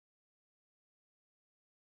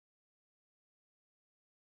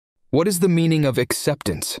What is the meaning of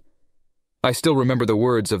acceptance? I still remember the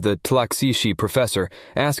words of the Tlaxishi professor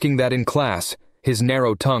asking that in class, his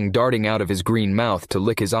narrow tongue darting out of his green mouth to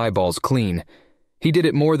lick his eyeballs clean. He did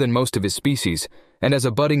it more than most of his species, and as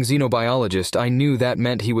a budding xenobiologist, I knew that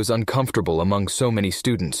meant he was uncomfortable among so many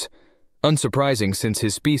students. Unsurprising, since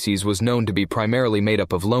his species was known to be primarily made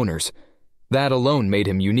up of loners. That alone made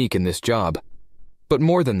him unique in this job. But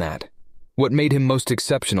more than that, what made him most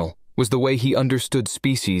exceptional was the way he understood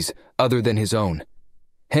species other than his own.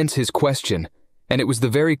 Hence his question, and it was the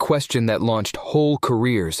very question that launched whole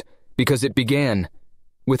careers, because it began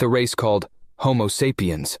with a race called Homo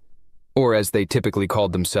sapiens, or as they typically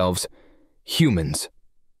called themselves, humans.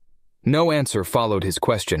 No answer followed his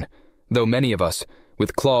question, though many of us,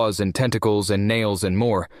 with claws and tentacles and nails and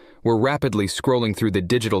more, were rapidly scrolling through the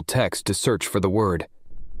digital text to search for the word.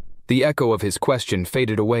 The echo of his question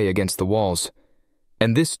faded away against the walls.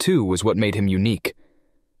 And this too was what made him unique.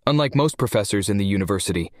 Unlike most professors in the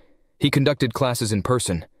university, he conducted classes in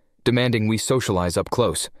person, demanding we socialize up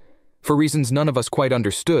close. For reasons none of us quite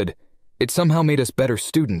understood, it somehow made us better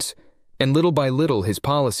students, and little by little his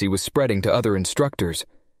policy was spreading to other instructors.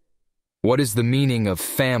 What is the meaning of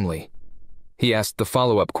family? He asked the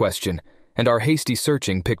follow-up question, and our hasty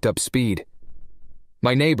searching picked up speed.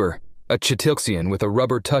 My neighbor, a Chitilxian with a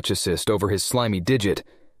rubber touch assist over his slimy digit,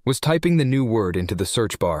 was typing the new word into the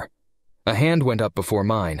search bar. A hand went up before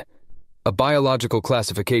mine. A biological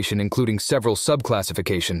classification including several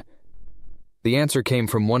subclassification. The answer came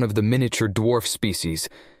from one of the miniature dwarf species,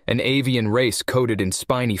 an avian race coated in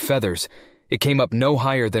spiny feathers. It came up no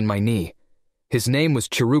higher than my knee. His name was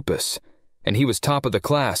Chirupus, and he was top of the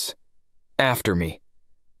class. After me.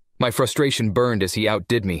 My frustration burned as he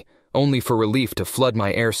outdid me, only for relief to flood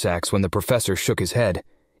my air sacs when the professor shook his head.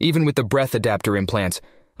 Even with the breath adapter implants,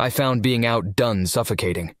 I found being outdone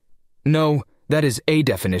suffocating. No, that is a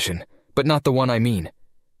definition, but not the one I mean.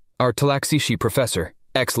 Our Tlaxishi professor,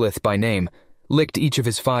 Exlith by name, licked each of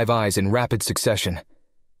his 5 eyes in rapid succession.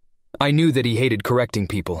 I knew that he hated correcting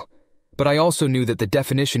people, but I also knew that the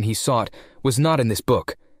definition he sought was not in this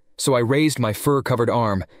book, so I raised my fur-covered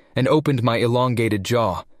arm and opened my elongated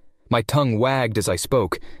jaw. My tongue wagged as I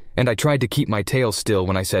spoke, and I tried to keep my tail still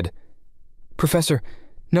when I said, "Professor,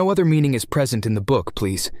 no other meaning is present in the book,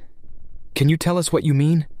 please. Can you tell us what you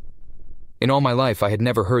mean?" In all my life, I had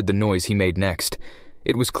never heard the noise he made next.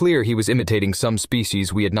 It was clear he was imitating some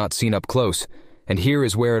species we had not seen up close, and here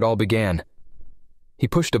is where it all began. He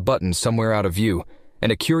pushed a button somewhere out of view,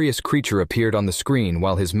 and a curious creature appeared on the screen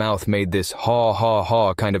while his mouth made this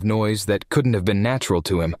haw-haw-haw kind of noise that couldn't have been natural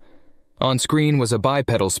to him. On screen was a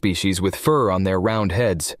bipedal species with fur on their round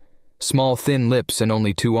heads, small thin lips and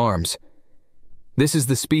only 2 arms. This is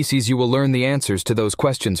the species you will learn the answers to those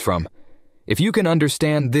questions from. If you can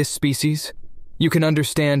understand this species, you can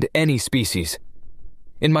understand any species.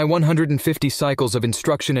 In my 150 cycles of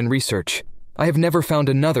instruction and research, I have never found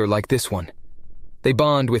another like this one. They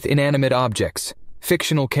bond with inanimate objects,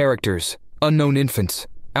 fictional characters, unknown infants,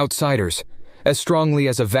 outsiders, as strongly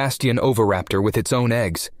as a Vastian oviraptor with its own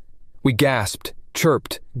eggs. We gasped,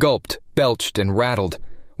 chirped, gulped, belched, and rattled.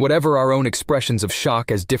 Whatever our own expressions of shock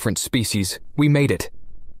as different species, we made it.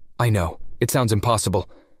 I know, it sounds impossible,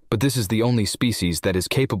 but this is the only species that is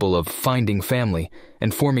capable of finding family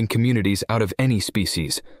and forming communities out of any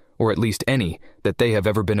species, or at least any that they have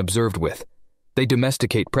ever been observed with. They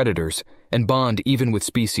domesticate predators and bond even with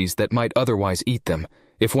species that might otherwise eat them.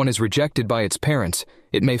 If one is rejected by its parents,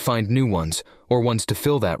 it may find new ones, or ones to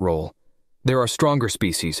fill that role. There are stronger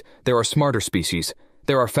species, there are smarter species,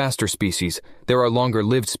 there are faster species, there are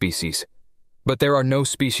longer-lived species. But there are no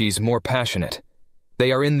species more passionate.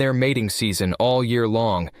 They are in their mating season all year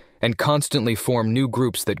long and constantly form new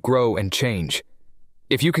groups that grow and change.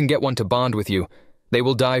 If you can get one to bond with you, they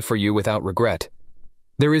will die for you without regret.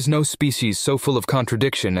 There is no species so full of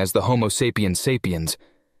contradiction as the Homo sapiens sapiens.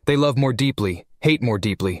 They love more deeply, hate more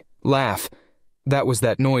deeply, laugh. That was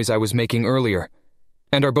that noise I was making earlier.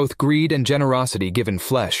 And are both greed and generosity given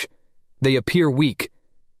flesh. They appear weak,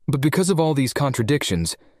 but because of all these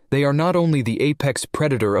contradictions, they are not only the apex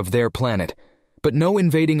predator of their planet, but no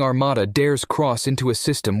invading armada dares cross into a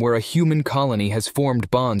system where a human colony has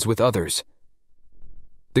formed bonds with others.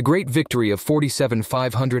 The great victory of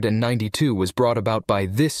 47,592 was brought about by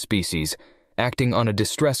this species, acting on a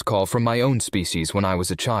distress call from my own species when I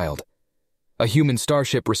was a child. A human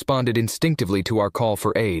starship responded instinctively to our call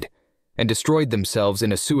for aid, and destroyed themselves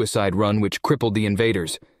in a suicide run which crippled the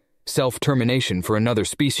invaders. Self-termination for another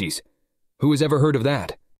species. Who has ever heard of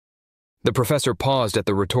that? The professor paused at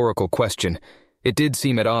the rhetorical question. It did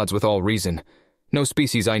seem at odds with all reason. No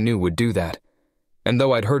species I knew would do that. And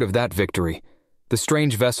though I'd heard of that victory, The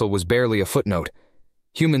strange vessel was barely a footnote.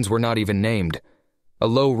 Humans were not even named. A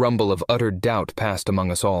low rumble of utter doubt passed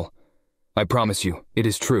among us all. I promise you, it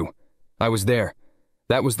is true. I was there.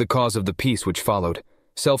 That was the cause of the peace which followed.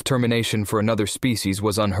 Self-termination for another species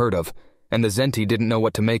was unheard of, and the Zenti didn't know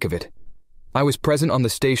what to make of it. I was present on the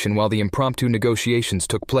station while the impromptu negotiations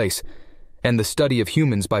took place, and the study of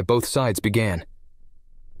humans by both sides began.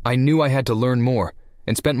 I knew I had to learn more,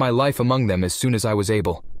 and spent my life among them as soon as I was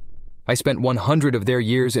able. I spent 100 of their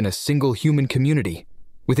years in a single human community.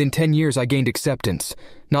 Within 10 years I gained acceptance.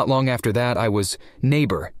 Not long after that I was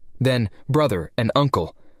neighbor, then brother and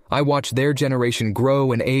uncle. I watched their generation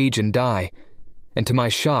grow and age and die, and to my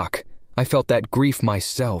shock, I felt that grief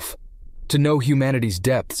myself. To know humanity's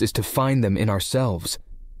depths is to find them in ourselves.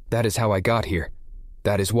 That is how I got here.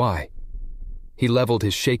 That is why. He leveled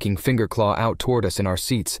his shaking finger claw out toward us in our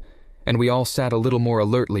seats, and we all sat a little more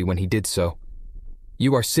alertly when he did so.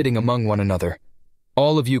 You are sitting among one another.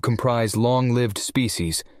 All of you comprise long-lived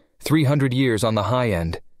species, 300 years on the high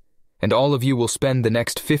end, and all of you will spend the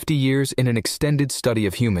next 50 years in an extended study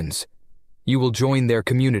of humans. You will join their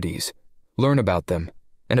communities, learn about them,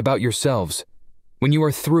 and about yourselves. When you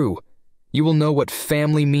are through, you will know what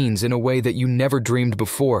family means in a way that you never dreamed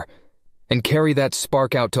before, and carry that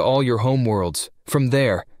spark out to all your homeworlds. From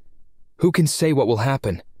there, who can say what will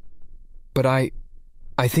happen? But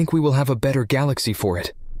I think we will have a better galaxy for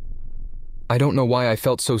it. I don't know why I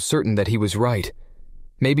felt so certain that he was right.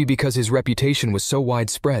 Maybe because his reputation was so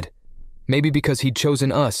widespread. Maybe because he'd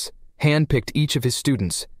chosen us, handpicked each of his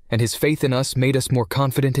students, and his faith in us made us more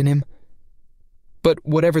confident in him. But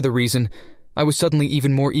whatever the reason, I was suddenly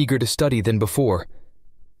even more eager to study than before.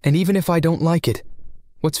 And even if I don't like it,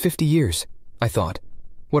 what's 50 years, I thought.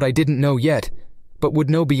 What I didn't know yet, but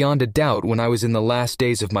would know beyond a doubt when I was in the last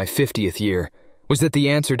days of my 50th year, was that the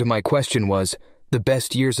answer to my question was the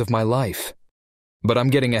best years of my life. But I'm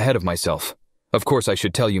getting ahead of myself. Of course I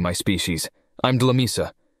should tell you my species. I'm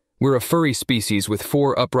Dlamisa. We're a furry species with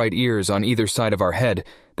 4 upright ears on either side of our head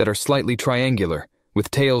that are slightly triangular,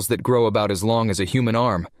 with tails that grow about as long as a human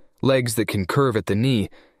arm, legs that can curve at the knee,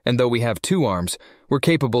 and though we have 2 arms, we're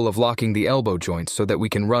capable of locking the elbow joints so that we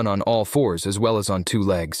can run on all 4s as well as on 2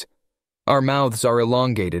 legs. Our mouths are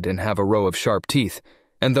elongated and have a row of sharp teeth,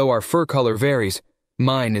 and though our fur color varies,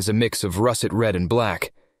 mine is a mix of russet red and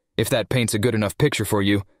black. If that paints a good enough picture for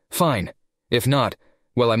you, fine. If not,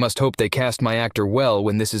 well, I must hope they cast my actor well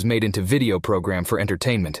when this is made into video program for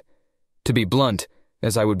entertainment. To be blunt,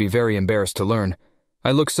 as I would be very embarrassed to learn,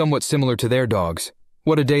 I look somewhat similar to their dogs.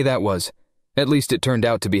 What a day that was. At least it turned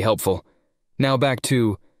out to be helpful. Now back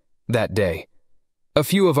to that day. A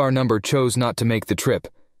few of our number chose not to make the trip,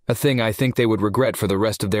 a thing I think they would regret for the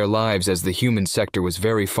rest of their lives as the human sector was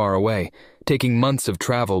very far away, taking months of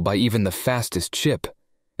travel by even the fastest ship,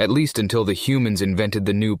 at least until the humans invented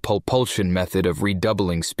the new propulsion method of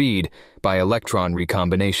redoubling speed by electron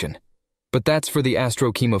recombination. But that's for the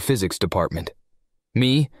astrochemophysics department.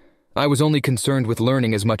 Me? I was only concerned with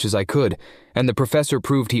learning as much as I could, and the professor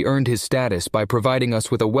proved he earned his status by providing us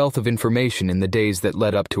with a wealth of information in the days that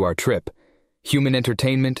led up to our trip. Human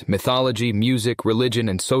entertainment, mythology, music, religion,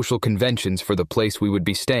 and social conventions for the place we would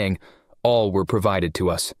be staying, all were provided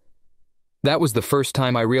to us. That was the first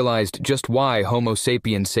time I realized just why Homo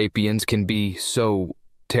sapiens sapiens can be so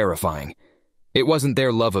terrifying. It wasn't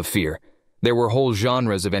their love of fear. There were whole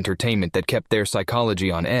genres of entertainment that kept their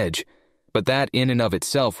psychology on edge. But that in and of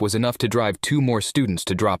itself was enough to drive 2 more students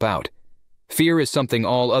to drop out. Fear is something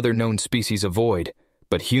all other known species avoid,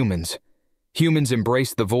 but humans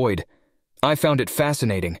embrace the void. I found it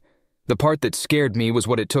fascinating. The part that scared me was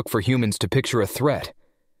what it took for humans to picture a threat.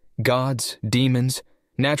 Gods, demons,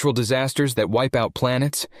 natural disasters that wipe out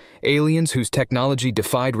planets, aliens whose technology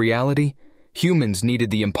defied reality. Humans needed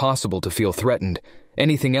the impossible to feel threatened.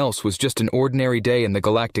 Anything else was just an ordinary day in the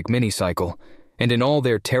galactic mini-cycle. And in all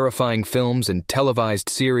their terrifying films and televised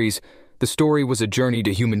series, the story was a journey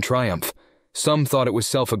to human triumph. Some thought it was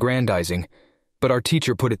self-aggrandizing, but our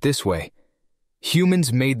teacher put it this way.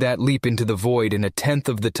 Humans made that leap into the void in 1/10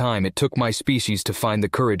 of the time it took my species to find the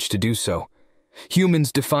courage to do so.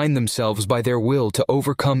 Humans define themselves by their will to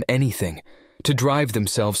overcome anything, to drive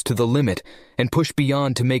themselves to the limit and push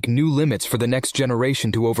beyond to make new limits for the next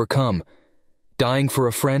generation to overcome. Dying for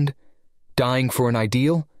a friend? Dying for an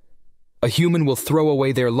ideal? A human will throw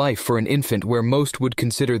away their life for an infant where most would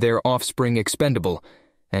consider their offspring expendable,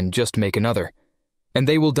 and just make another. And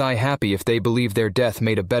they will die happy if they believe their death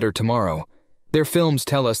made a better tomorrow. Their films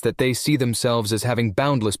tell us that they see themselves as having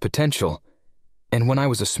boundless potential. And when I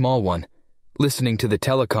was a small one, listening to the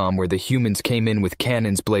telecom where the humans came in with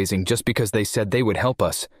cannons blazing just because they said they would help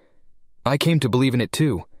us, I came to believe in it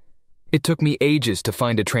too. It took me ages to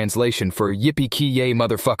find a translation for yippee-ki-yay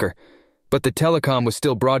motherfucker, but the telecom was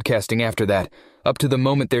still broadcasting after that, up to the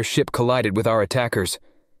moment their ship collided with our attackers.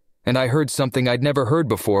 And I heard something I'd never heard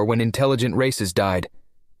before when intelligent races died.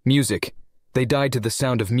 Music. They died to the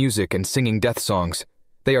sound of music and singing death songs.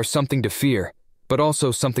 They are something to fear, but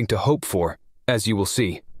also something to hope for, as you will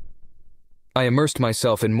see. I immersed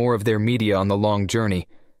myself in more of their media on the long journey.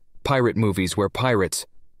 Pirate movies where pirates,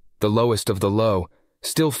 the lowest of the low,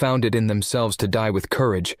 still found it in themselves to die with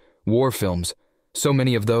courage. War films, so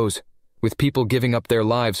many of those, with people giving up their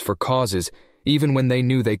lives for causes, even when they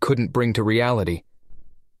knew they couldn't bring to reality.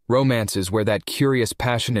 Romances where that curious,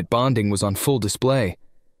 passionate bonding was on full display.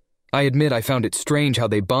 I admit I found it strange how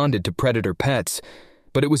they bonded to predator pets,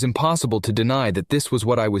 but it was impossible to deny that this was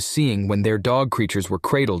what I was seeing when their dog creatures were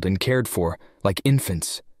cradled and cared for, like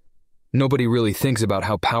infants. Nobody really thinks about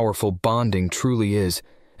how powerful bonding truly is,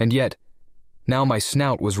 and yet, now my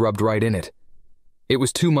snout was rubbed right in it. It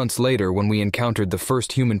was 2 months later when we encountered the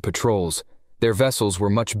first human patrols. Their vessels were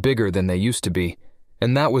much bigger than they used to be,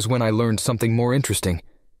 and that was when I learned something more interesting.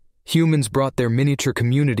 Humans brought their miniature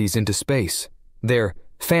communities into space. Their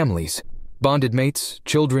families, bonded mates,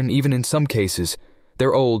 children, even in some cases.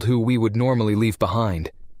 They're old who we would normally leave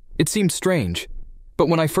behind. It seemed strange, but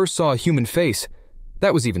when I first saw a human face,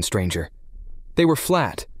 that was even stranger. They were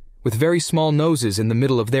flat, with very small noses in the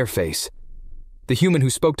middle of their face. The human who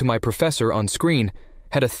spoke to my professor on screen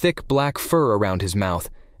had a thick black fur around his mouth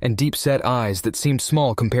and deep-set eyes that seemed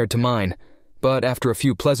small compared to mine, but after a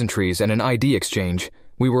few pleasantries and an ID exchange,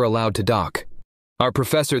 we were allowed to dock. Our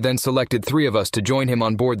professor then selected 3 of us to join him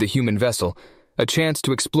on board the human vessel, a chance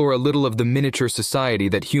to explore a little of the miniature society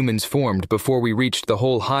that humans formed before we reached the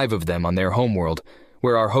whole hive of them on their homeworld,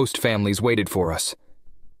 where our host families waited for us.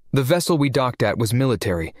 The vessel we docked at was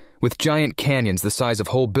military, with giant canyons the size of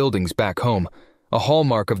whole buildings back home, a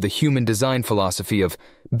hallmark of the human design philosophy of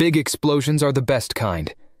big explosions are the best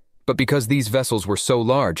kind. But because these vessels were so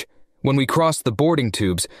large, when we crossed the boarding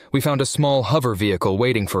tubes, we found a small hover vehicle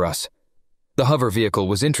waiting for us. The hover vehicle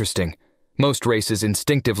was interesting. Most races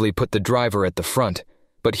instinctively put the driver at the front,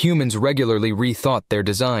 but humans regularly rethought their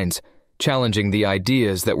designs, challenging the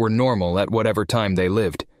ideas that were normal at whatever time they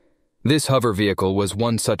lived. This hover vehicle was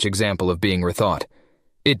one such example of being rethought.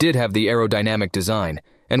 It did have the aerodynamic design,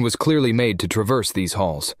 and was clearly made to traverse these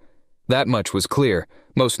halls. That much was clear,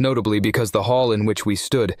 most notably because the hall in which we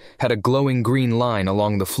stood had a glowing green line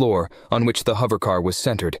along the floor on which the hovercar was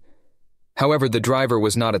centered. However, the driver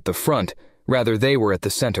was not at the front, rather they were at the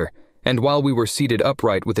center, and while we were seated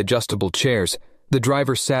upright with adjustable chairs, the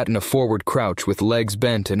driver sat in a forward crouch with legs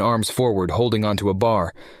bent and arms forward holding onto a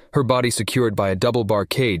bar, her body secured by a double-bar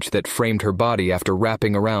cage that framed her body after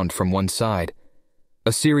wrapping around from one side.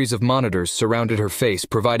 A series of monitors surrounded her face,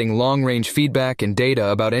 providing long-range feedback and data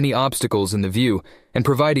about any obstacles in the view and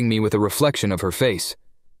providing me with a reflection of her face.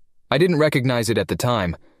 I didn't recognize it at the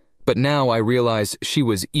time, but now I realize she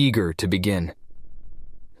was eager to begin.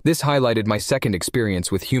 This highlighted my second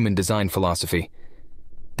experience with human design philosophy.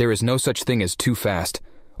 There is no such thing as too fast,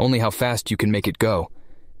 only how fast you can make it go.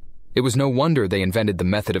 It was no wonder they invented the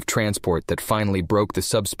method of transport that finally broke the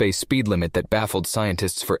subspace speed limit that baffled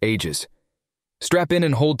scientists for ages. Strap in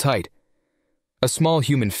and hold tight. A small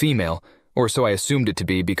human female, or so I assumed it to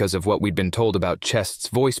be because of what we'd been told about Chest's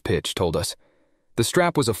voice pitch, told us. The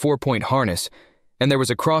strap was a 4-point harness, and there was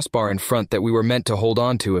a crossbar in front that we were meant to hold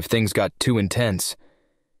on to if things got too intense.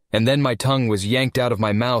 And then my tongue was yanked out of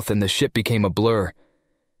my mouth and the ship became a blur.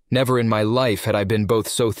 Never in my life had I been both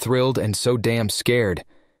so thrilled and so damn scared.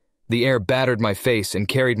 The air battered my face and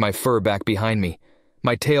carried my fur back behind me.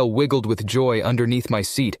 My tail wiggled with joy underneath my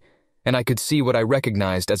seat, and I could see what I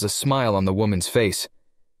recognized as a smile on the woman's face.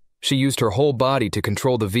 She used her whole body to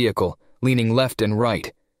control the vehicle, leaning left and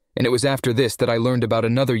right, and it was after this that I learned about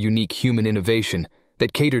another unique human innovation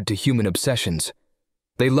that catered to human obsessions.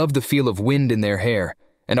 They loved the feel of wind in their hair,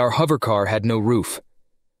 and our hovercar had no roof.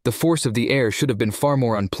 The force of the air should have been far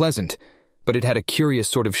more unpleasant, but it had a curious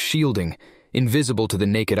sort of shielding. Invisible to the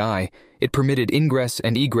naked eye, it permitted ingress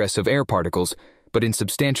and egress of air particles, but in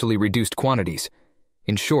substantially reduced quantities.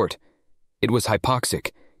 In short, it was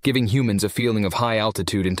hypoxic, giving humans a feeling of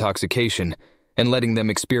high-altitude intoxication and letting them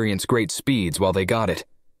experience great speeds while they got it.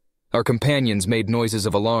 Our companions made noises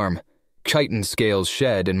of alarm. Chitin scales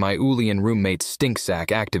shed and my Ulian roommate's stink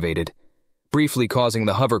sack activated, briefly causing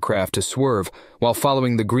the hovercraft to swerve while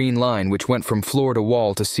following the green line which went from floor to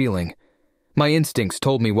wall to ceiling. My instincts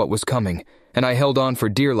told me what was coming, and I held on for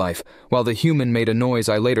dear life while the human made a noise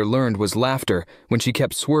I later learned was laughter when she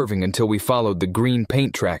kept swerving until we followed the green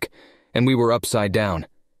paint track, and we were upside down.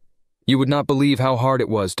 You would not believe how hard it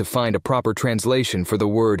was to find a proper translation for the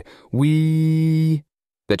word "we"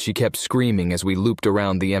 that she kept screaming as we looped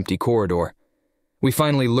around the empty corridor. We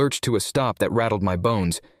finally lurched to a stop that rattled my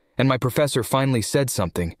bones, and my professor finally said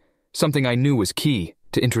something I knew was key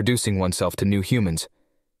to introducing oneself to new humans.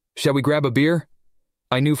 "Shall we grab a beer?"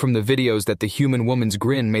 I knew from the videos that the human woman's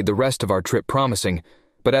grin made the rest of our trip promising,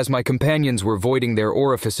 but as my companions were voiding their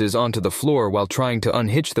orifices onto the floor while trying to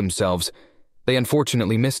unhitch themselves, they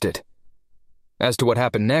unfortunately missed it. As to what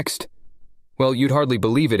happened next, well, you'd hardly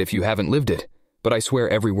believe it if you haven't lived it, but I swear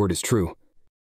every word is true.